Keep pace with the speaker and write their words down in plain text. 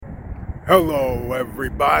Hello,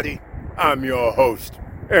 everybody. I'm your host,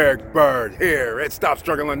 Eric Bird, here at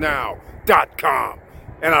StopStrugglingNow.com.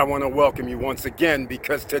 And I want to welcome you once again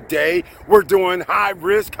because today we're doing High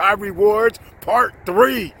Risk, High Rewards Part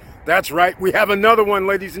 3. That's right, we have another one,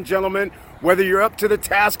 ladies and gentlemen, whether you're up to the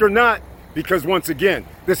task or not, because once again,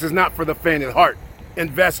 this is not for the faint of heart.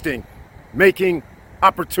 Investing, making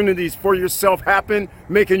opportunities for yourself happen,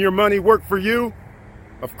 making your money work for you.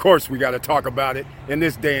 Of course, we got to talk about it in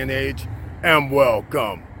this day and age. And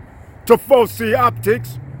welcome to Foci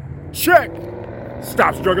Optics. Check.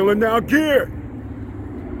 Stop struggling now gear.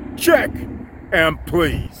 Check. And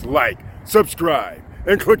please like, subscribe,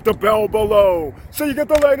 and click the bell below so you get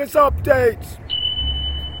the latest updates.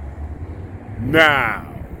 Now,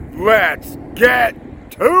 let's get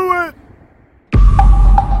to it.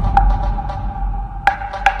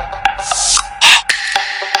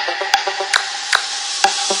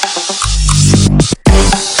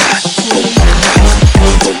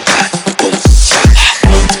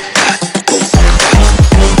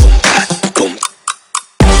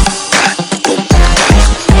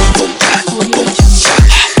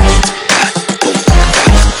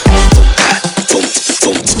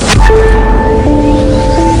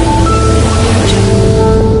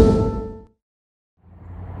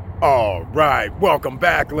 All right, welcome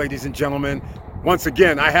back, ladies and gentlemen. Once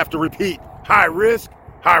again, I have to repeat, high risk,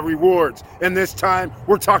 high rewards. And this time,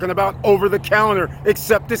 we're talking about over-the-counter,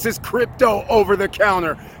 except this is crypto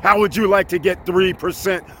over-the-counter. How would you like to get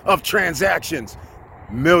 3% of transactions?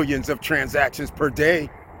 Millions of transactions per day.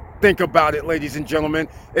 Think about it, ladies and gentlemen.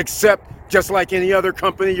 Except, just like any other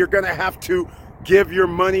company, you're going to have to give your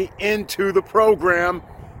money into the program,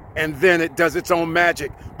 and then it does its own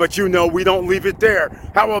magic. But you know, we don't leave it there.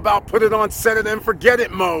 How about put it on set it and forget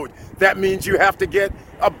it mode? That means you have to get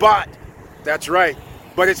a bot. That's right.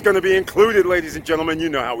 But it's going to be included, ladies and gentlemen. You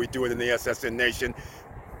know how we do it in the SSN Nation.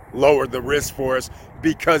 Lower the risk for us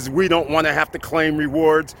because we don't want to have to claim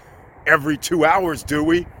rewards every 2 hours, do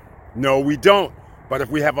we? No, we don't. But if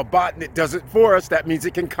we have a bot and it does it for us, that means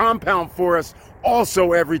it can compound for us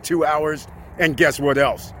also every 2 hours. And guess what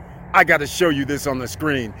else? I got to show you this on the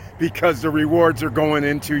screen because the rewards are going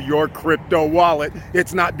into your crypto wallet.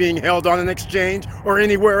 It's not being held on an exchange or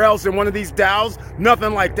anywhere else in one of these DAOs.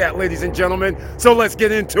 Nothing like that, ladies and gentlemen. So let's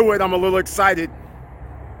get into it. I'm a little excited.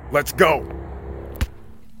 Let's go.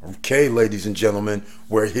 Okay, ladies and gentlemen,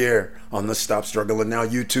 we're here on the Stop Struggling Now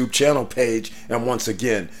YouTube channel page. And once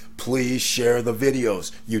again, please share the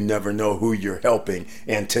videos. You never know who you're helping.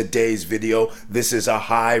 And today's video, this is a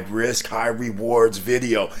high risk, high rewards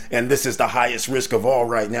video. And this is the highest risk of all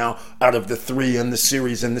right now out of the 3 in the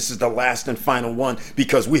series. And this is the last and final one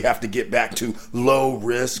because we have to get back to low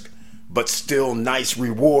risk, but still nice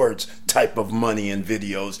rewards type of money in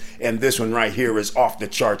videos. And this one right here is off the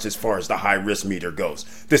charts as far as the high risk meter goes.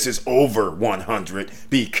 This is over 100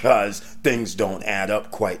 because things don't add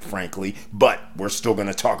up, quite frankly, but we're still going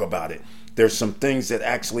to talk about it. There's some things that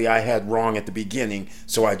actually I had wrong at the beginning,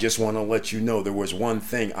 so I just want to let you know there was one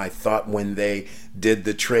thing I thought when they did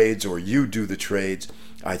the trades, or you do the trades,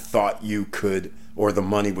 I thought you could, or the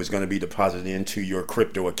money was going to be deposited into your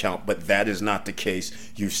crypto account, but that is not the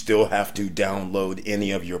case. You still have to download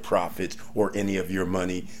any of your profits or any of your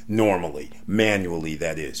money normally, manually,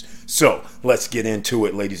 that is. So let's get into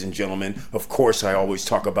it, ladies and gentlemen. Of course, I always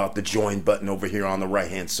talk about the join button over here on the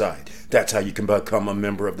right-hand side. That's how you can become a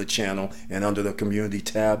member of the channel, and under the community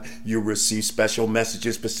tab, you receive special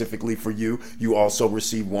messages specifically for you. You also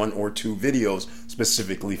receive 1 or 2 videos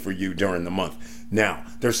specifically for you during the month. Now,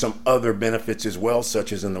 there's some other benefits as well,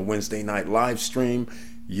 such as in the Wednesday night live stream,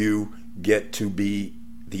 you get to be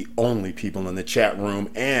the only people in the chat room,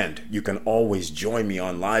 and you can always join me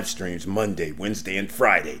on live streams Monday, Wednesday, and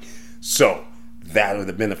Friday. So that are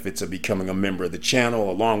the benefits of becoming a member of the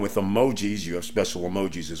channel, along with emojis. You have special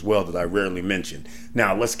emojis as well that I rarely mention.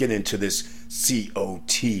 Now, let's get into this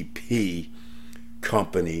COTP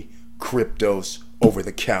company, Cryptos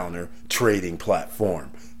over-the-counter trading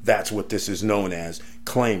platform. That's what this is known as,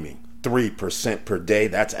 claiming 3% per day.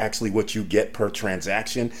 That's actually what you get per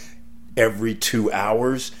transaction. Every 2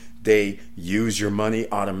 hours, they use your money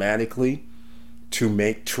automatically to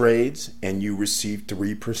make trades, and you receive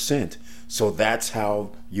 3%. So that's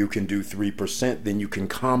how you can do 3%. Then you can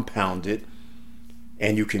compound it,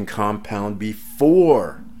 and you can compound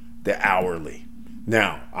before the hourly.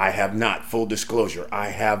 Now, I have not, full disclosure, I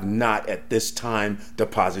have not at this time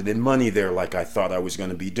deposited money there like I thought I was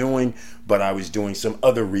going to be doing, but I was doing some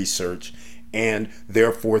other research, and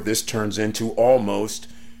therefore this turns into almost,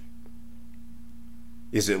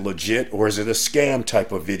 is it legit or is it a scam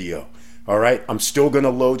type of video? All right, I'm still going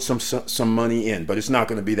to load some money in, but it's not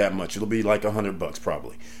going to be that much. It'll be like $100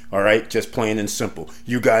 probably. All right, just plain and simple.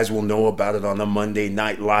 You guys will know about it on the Monday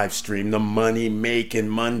night live stream, the Money Making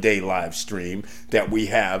Monday live stream that we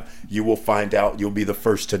have. You will find out. You'll be the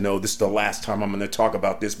first to know. This is the last time I'm going to talk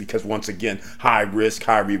about this because once again, high risk,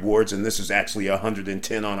 high rewards, and this is actually a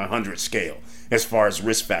 110 on 100 scale as far as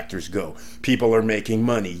risk factors go. People are making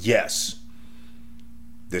money. Yes,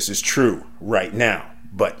 this is true right now.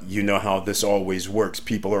 But you know how this always works.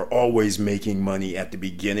 People are always making money at the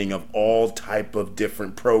beginning of all type of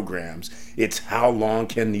different programs. It's how long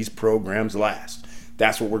can these programs last?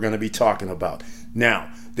 That's what we're going to be talking about. Now,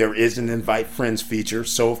 there is an invite friends feature.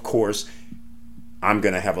 So, of course, I'm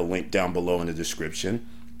going to have a link down below in the description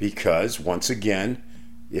because, once again,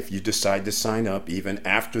 if you decide to sign up even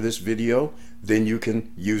after this video, then you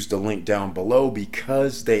can use the link down below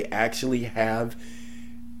because they actually have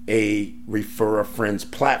a refer a friends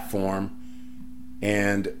platform,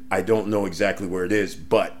 and I don't know exactly where it is,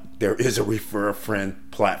 but there is a refer a friend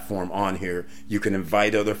platform on here. You can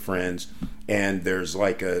invite other friends, and there's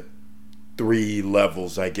like a 3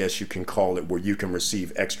 levels, I guess you can call it, where you can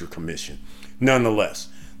receive extra commission. Nonetheless,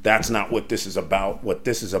 that's not what this is about. What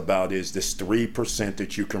this is about is this 3%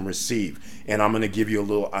 that you can receive, and I'm going to give you a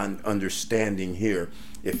little understanding here.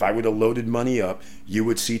 If I would have loaded money up, you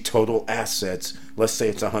would see total assets, let's say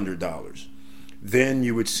it's $100. Then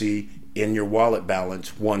you would see in your wallet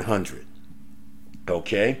balance 100.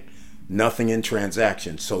 Okay? Nothing in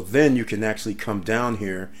transactions. So then you can actually come down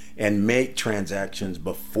here and make transactions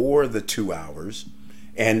before the 2 hours,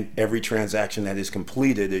 and every transaction that is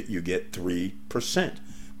completed, you get 3%,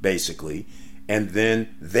 basically. And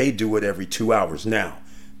then they do it every 2 hours. Now,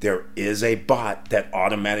 there is a bot that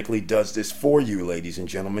automatically does this for you, ladies and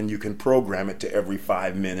gentlemen. You can program it to every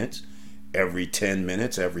 5 minutes, every 10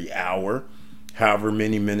 minutes, every hour, however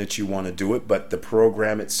many minutes you want to do it. But the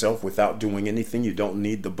program itself, without doing anything, you don't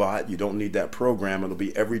need the bot, you don't need that program. It'll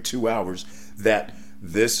be every 2 hours that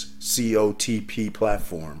this COTP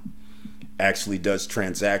platform actually does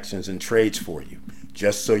transactions and trades for you,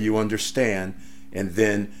 just so you understand. And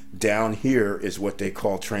then down here is what they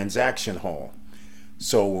call transaction hall.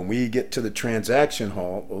 So when we get to the transaction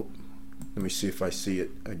hall, let me see if I see it.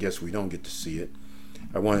 I guess we don't get to see it.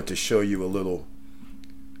 I wanted to show you a little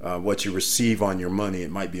what you receive on your money. It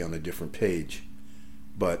might be on a different page,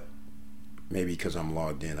 but maybe because I'm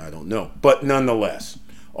logged in, I don't know. But nonetheless,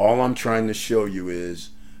 all I'm trying to show you is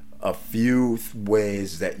a few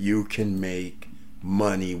ways that you can make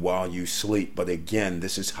money while you sleep. But again,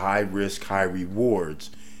 this is high risk, high rewards.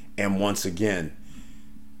 And once again,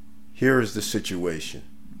 here is the situation.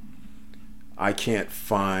 I can't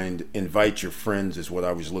find invite your friends is what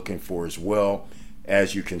I was looking for as well.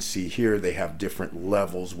 As you can see here, they have different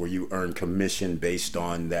levels where you earn commission based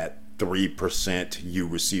on that 3%. You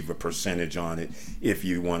receive a percentage on it if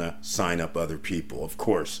you want to sign up other people. Of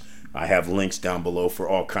course, I have links down below for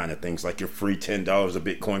all kind of things like your free $10 of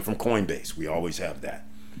Bitcoin from Coinbase. We always have that.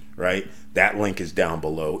 Right? That link is down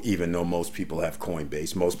below, even though most people have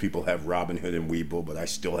Coinbase. Most people have Robinhood and Webull, but I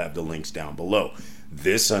still have the links down below.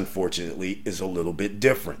 This, unfortunately, is a little bit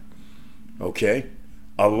different. Okay?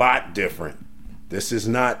 A lot different. This is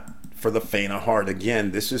not for the faint of heart.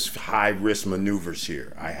 Again, this is high-risk maneuvers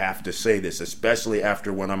here. I have to say this, especially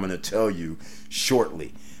after what I'm going to tell you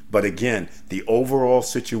shortly. But again, the overall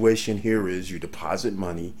situation here is you deposit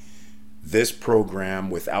money. This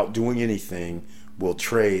program, without doing anything, will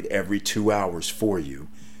trade every 2 hours for you.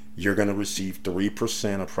 You're going to receive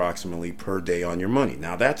 3% approximately per day on your money.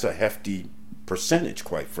 Now, that's a hefty percentage,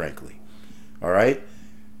 quite frankly. All right?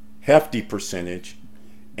 Hefty percentage,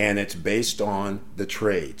 and it's based on the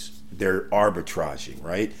trades. They're arbitraging,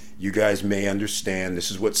 right? You guys may understand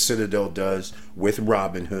this is what Citadel does with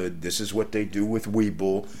Robinhood. This is what they do with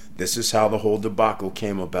Webull. This is how the whole debacle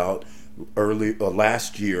came about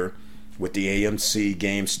last year with the AMC,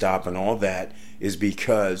 GameStop, and all that, is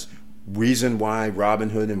because reason why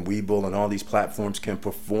Robinhood and Webull and all these platforms can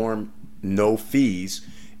perform no fees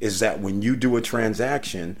is that when you do a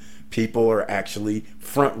transaction, people are actually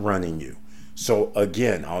front running you. So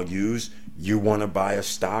again, I'll use, you want to buy a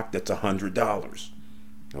stock that's $100.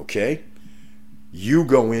 Okay? You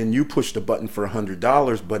go in, you push the button for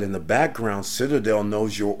 $100, but in the background, Citadel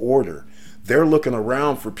knows your order. They're looking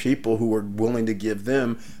around for people who are willing to give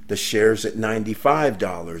them the shares at $95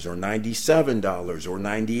 or $97 or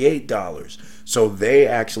 $98. So they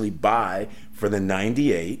actually buy for the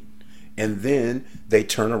 98, and then they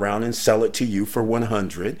turn around and sell it to you for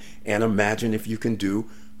 100. And imagine if you can do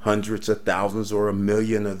hundreds of thousands or 1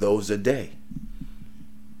 million of those a day.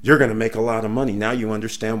 You're going to make a lot of money. Now you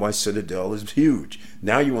understand why Citadel is huge.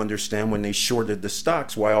 Now you understand when they shorted the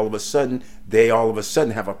stocks, why all of a sudden they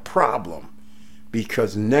have a problem.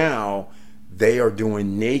 Because now they are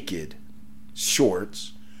doing naked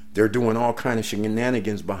shorts. They're doing all kind of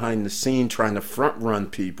shenanigans behind the scene, trying to front run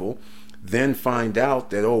people. Then find out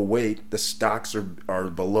that, oh wait, the stocks are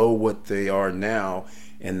below what they are now.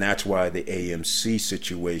 And that's why the AMC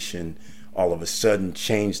situation all of a sudden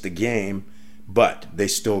changed the game. But they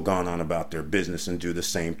still gone on about their business and do the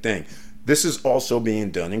same thing. This is also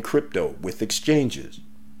being done in crypto with exchanges.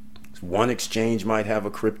 One exchange might have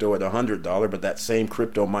a crypto at $100, but that same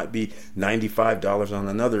crypto might be $95 on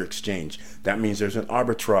another exchange. That means there's an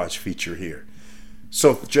arbitrage feature here.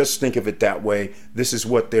 So just think of it that way. This is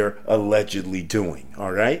what they're allegedly doing,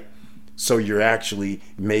 all right? So you're actually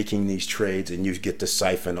making these trades and you get to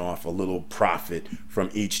siphon off a little profit from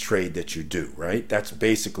each trade that you do, right? That's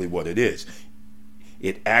basically what it is.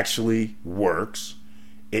 It actually works.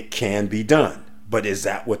 It can be done. But is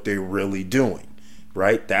that what they're really doing?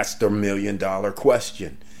 Right? That's the $1 million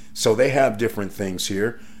question. So they have different things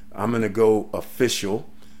here. I'm going to go official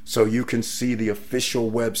so you can see the official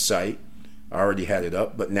website. I already had it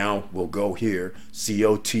up, but now we'll go here,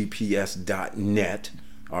 cotps.net.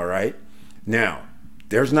 All right. Now,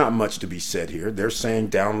 there's not much to be said here. They're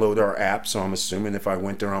saying download our app. So I'm assuming if I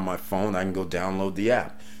went there on my phone, I can go download the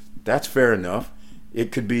app. That's fair enough.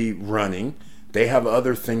 It could be running. They have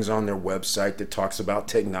other things on their website that talks about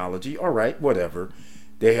technology. All right, whatever.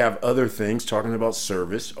 They have other things talking about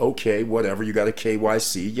service. Okay, whatever. You got a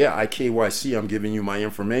KYC. Yeah, I KYC. I'm giving you my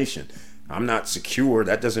information. I'm not secure.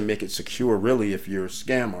 That doesn't make it secure, really, if you're a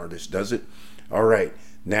scam artist, does it? All right.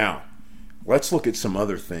 Now, let's look at some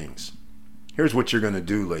other things. Here's what you're going to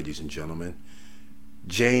do, ladies and gentlemen.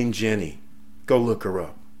 Jane Jenny. Go look her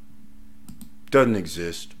up. Doesn't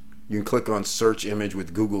exist. You can click on search image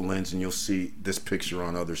with Google Lens and you'll see this picture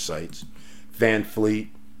on other sites. Van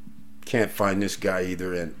Fleet, can't find this guy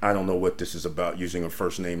either, and I don't know what this is about using a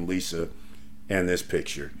first name Lisa and this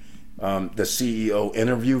picture. The CEO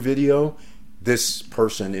interview video, this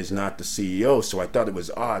person is not the CEO, so I thought it was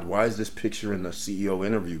odd. Why is this picture in the CEO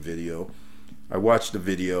interview video? I watched the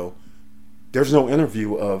video. There's no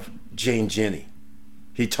interview of Jane Jenny.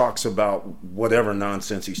 He talks about whatever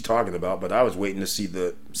nonsense he's talking about, but I was waiting to see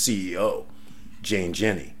the CEO, Jane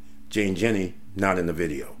Jenny. Jane Jenny, not in the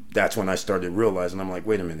video. That's when I started realizing, I'm like,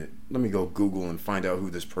 wait a minute, let me go Google and find out who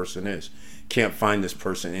this person is. Can't find this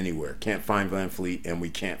person anywhere. Can't find Van Fleet, and we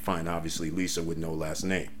can't find, obviously, Lisa with no last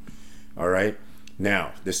name. All right?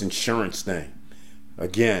 Now, this insurance thing.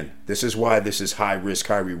 Again, this is why this is high risk,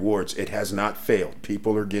 high rewards. It has not failed.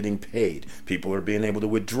 People are getting paid. People are being able to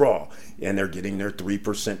withdraw, and they're getting their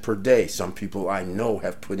 3% per day. Some people I know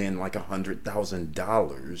have put in like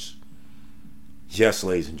 $100,000. Yes,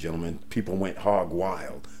 ladies and gentlemen, people went hog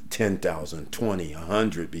wild. 10,000, 20,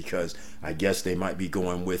 100, because I guess they might be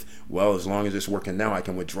going with, well, as long as it's working now, I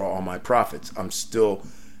can withdraw all my profits.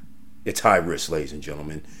 It's high risk, ladies and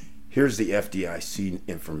gentlemen. Here's the FDIC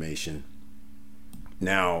information.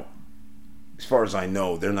 Now, as far as I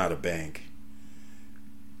know, they're not a bank.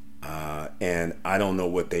 And I don't know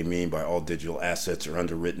what they mean by all digital assets are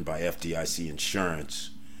underwritten by FDIC insurance.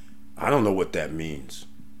 I don't know what that means.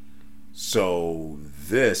 So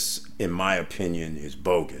this, in my opinion, is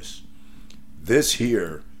bogus. This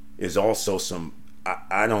here is also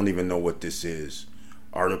I don't even know what this is.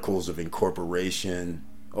 Articles of incorporation.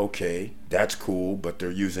 Okay, that's cool, but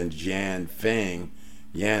they're using Yan Feng.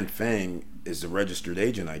 Yan Feng is the registered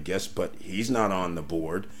agent, I guess, but he's not on the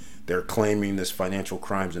board. They're claiming this financial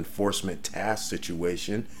crimes enforcement task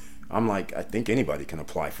situation. I'm like, I think anybody can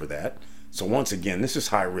apply for that. So once again, this is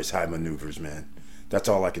high risk, high maneuvers, man. That's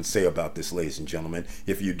all I can say about this, ladies and gentlemen.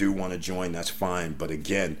 If you do want to join, that's fine. But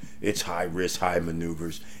again, it's high risk, high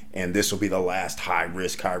maneuvers. And this will be the last high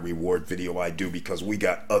risk, high reward video I do, because we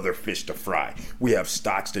got other fish to fry. We have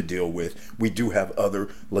stocks to deal with. We do have other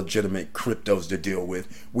legitimate cryptos to deal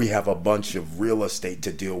with. We have a bunch of real estate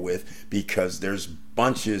to deal with, because there's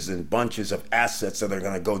bunches and bunches of assets that are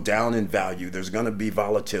going to go down in value. There's going to be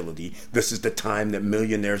volatility. This is the time that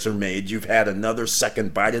millionaires are made. You've had another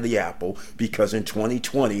second bite of the apple, because in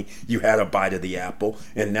 2020 you had a bite of the apple,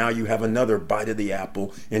 and now you have another bite of the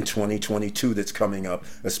apple in 2022 that's coming up,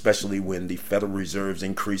 especially when the Federal Reserves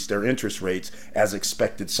increase their interest rates as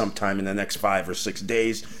expected sometime in the next 5 or 6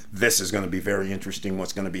 days. This is going to be very interesting,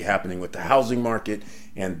 what's going to be happening with the housing market,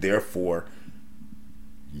 and therefore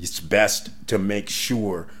it's best to make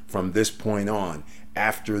sure from this point on,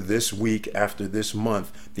 after this week, after this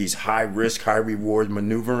month, these high risk, high reward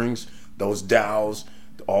maneuverings, those Dows,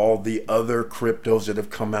 all the other cryptos that have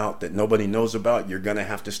come out that nobody knows about, you're going to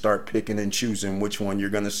have to start picking and choosing which one you're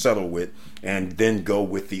going to settle with, and then go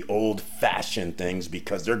with the old-fashioned things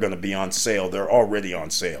because they're going to be on sale. They're already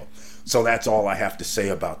on sale. So that's all I have to say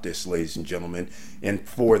about this, ladies and gentlemen. And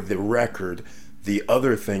for the record, the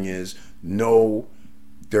other thing is, no,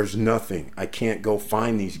 there's nothing. I can't go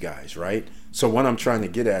find these guys, right? So what I'm trying to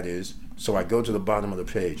get at is, so I go to the bottom of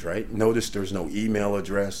the page, right? Notice there's no email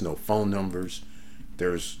address, no phone numbers.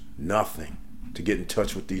 There's nothing to get in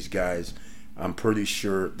touch with these guys. I'm pretty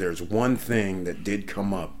sure there's one thing that did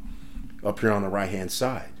come up here on the right-hand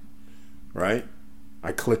side, right?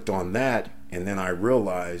 I clicked on that, and then I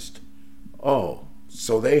realized, oh,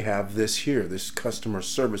 so they have this here, this customer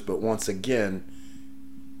service, but once again,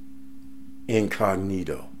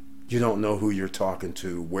 incognito. You don't know who you're talking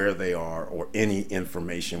to, where they are, or any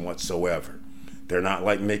information whatsoever. They're not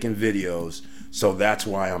like making videos. So that's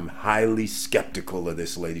why I'm highly skeptical of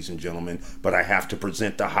this, ladies and gentlemen. But I have to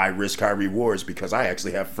present the high risk, high rewards because I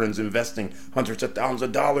actually have friends investing hundreds of thousands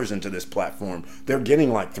of dollars into this platform. They're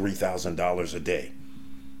getting like $3,000 a day,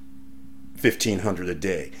 $1,500 a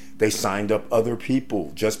day. They signed up other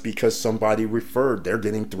people just because somebody referred. They're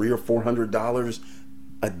getting $300 or $400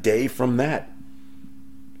 a day from that.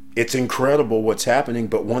 It's incredible what's happening,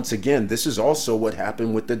 but once again, this is also what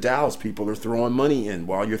happened with the DAOs. People are throwing money in.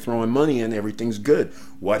 While you're throwing money in, everything's good.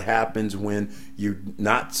 What happens when you're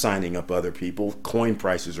not signing up other people? Coin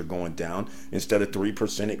prices are going down. Instead of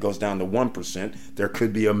 3%, it goes down to 1%. There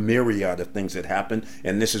could be a myriad of things that happen,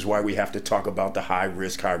 and this is why we have to talk about the high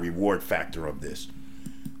risk, high reward factor of this.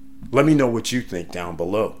 Let me know what you think down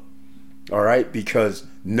below. All right, because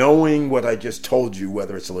knowing what I just told you,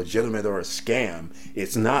 whether it's legitimate or a scam,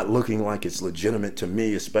 it's not looking like it's legitimate to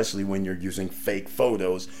me, especially when you're using fake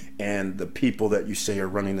photos and the people that you say are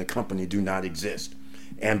running the company do not exist.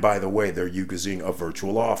 And by the way, they're using a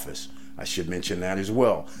virtual office. I should mention that as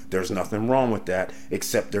well. There's nothing wrong with that,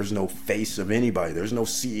 except there's no face of anybody. There's no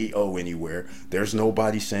CEO anywhere. There's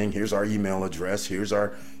nobody saying, here's our email address, here's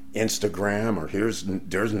our Instagram, or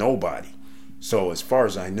there's nobody. So as far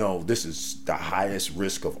as I know, this is the highest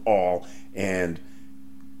risk of all, and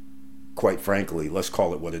quite frankly, let's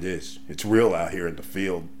call it what it is. It's real out here in the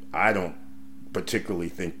field. I don't particularly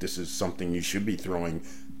think this is something you should be throwing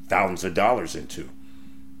thousands of dollars into.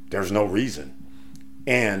 There's no reason.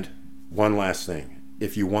 And one last thing,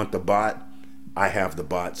 if you want the bot, I have the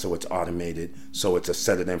bot, so it's automated, so it's a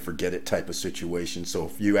set it and forget it type of situation. So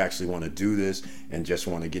if you actually want to do this and just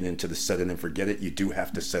want to get into the set it and forget it, you do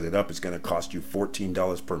have to set it up. It's going to cost you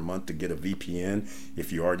 $14 per month to get a VPN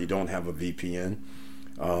if you already don't have a VPN.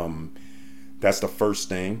 That's the first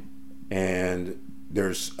thing. And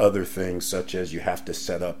there's other things such as you have to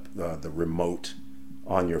set up the remote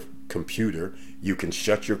on your computer. You can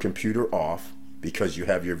shut your computer off because you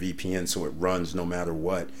have your VPN, so it runs no matter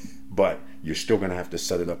what. But you're still going to have to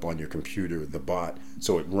set it up on your computer, the bot,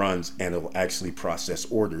 so it runs and it'll actually process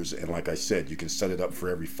orders. And like I said, you can set it up for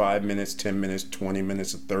every 5 minutes, 10 minutes, 20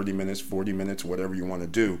 minutes, 30 minutes, 40 minutes, whatever you want to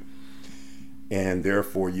do. And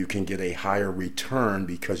therefore, you can get a higher return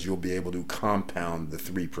because you'll be able to compound the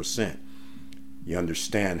 3%. You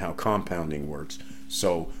understand how compounding works.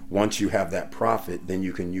 So once you have that profit, then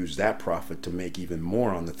you can use that profit to make even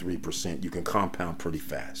more on the 3%. You can compound pretty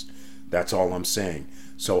fast. That's all I'm saying.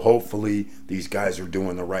 So hopefully these guys are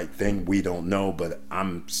doing the right thing. We don't know, but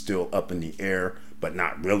I'm still up in the air, but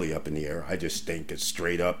not really up in the air. I just think it's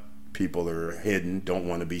straight up. People are hidden, don't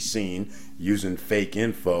want to be seen, using fake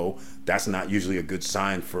info. That's not usually a good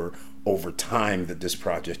sign for over time that this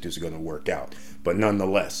project is going to work out. But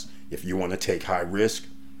nonetheless, if you want to take high risk,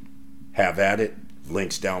 have at it.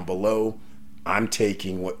 Links down below. I'm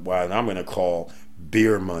taking what I'm going to call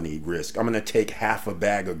beer money risk. I'm going to take half a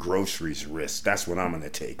bag of groceries risk. That's what I'm going to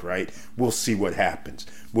take, right? We'll see what happens.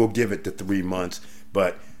 We'll give it the 3 months.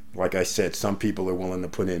 But like I said, some people are willing to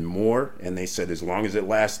put in more. And they said as long as it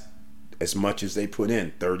lasts as much as they put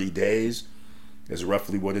in, 30 days is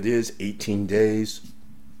roughly what it is, 18 days.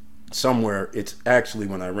 Somewhere, it's actually,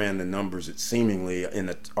 when I ran the numbers, it's seemingly,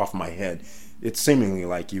 off my head, it's seemingly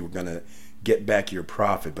like you were going to get back your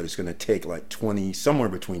profit, but it's going to take like somewhere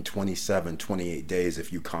between 27, 28 days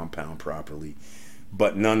if you compound properly.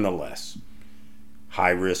 But nonetheless, high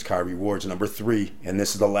risk, high rewards. Number 3, and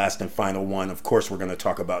this is the last and final one. Of course, we're going to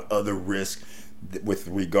talk about other risk with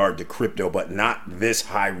regard to crypto, but not this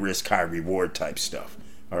high risk, high reward type stuff.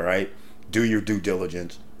 All right? Do your due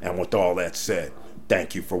diligence. And with all that said,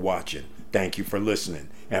 thank you for watching. Thank you for listening.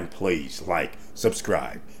 And please like,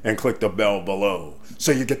 subscribe, and click the bell below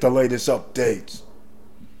so you get the latest updates.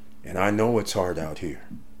 And I know it's hard out here.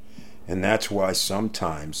 And that's why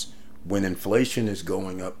sometimes When inflation is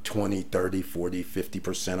going up 20, 30, 40,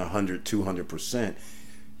 50%, 100, 200%,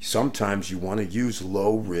 sometimes you want to use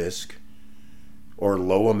low risk or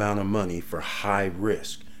low amount of money for high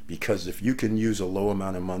risk. Because if you can use a low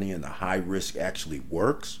amount of money and the high risk actually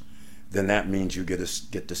works, then that means you get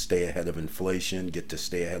to stay ahead of inflation, get to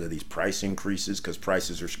stay ahead of these price increases, because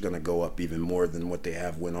prices are going to go up even more than what they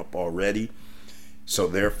have went up already. So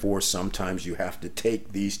therefore, sometimes you have to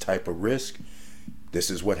take these type of risk. This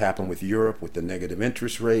is what happened with Europe with the negative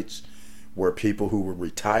interest rates, where people who were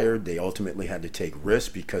retired, they ultimately had to take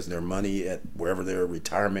risk because their money at wherever their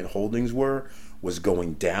retirement holdings were was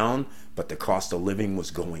going down, but the cost of living was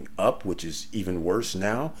going up, which is even worse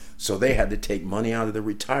now. So they had to take money out of their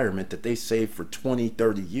retirement that they saved for 20,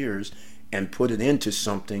 30 years and put it into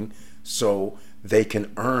something so they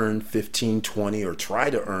can earn 15, 20, or try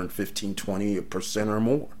to earn 15, 20% or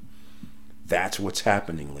more. That's what's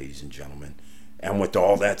happening, ladies and gentlemen. And with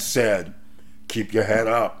all that said, keep your head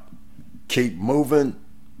up, keep moving,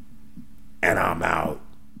 and I'm out.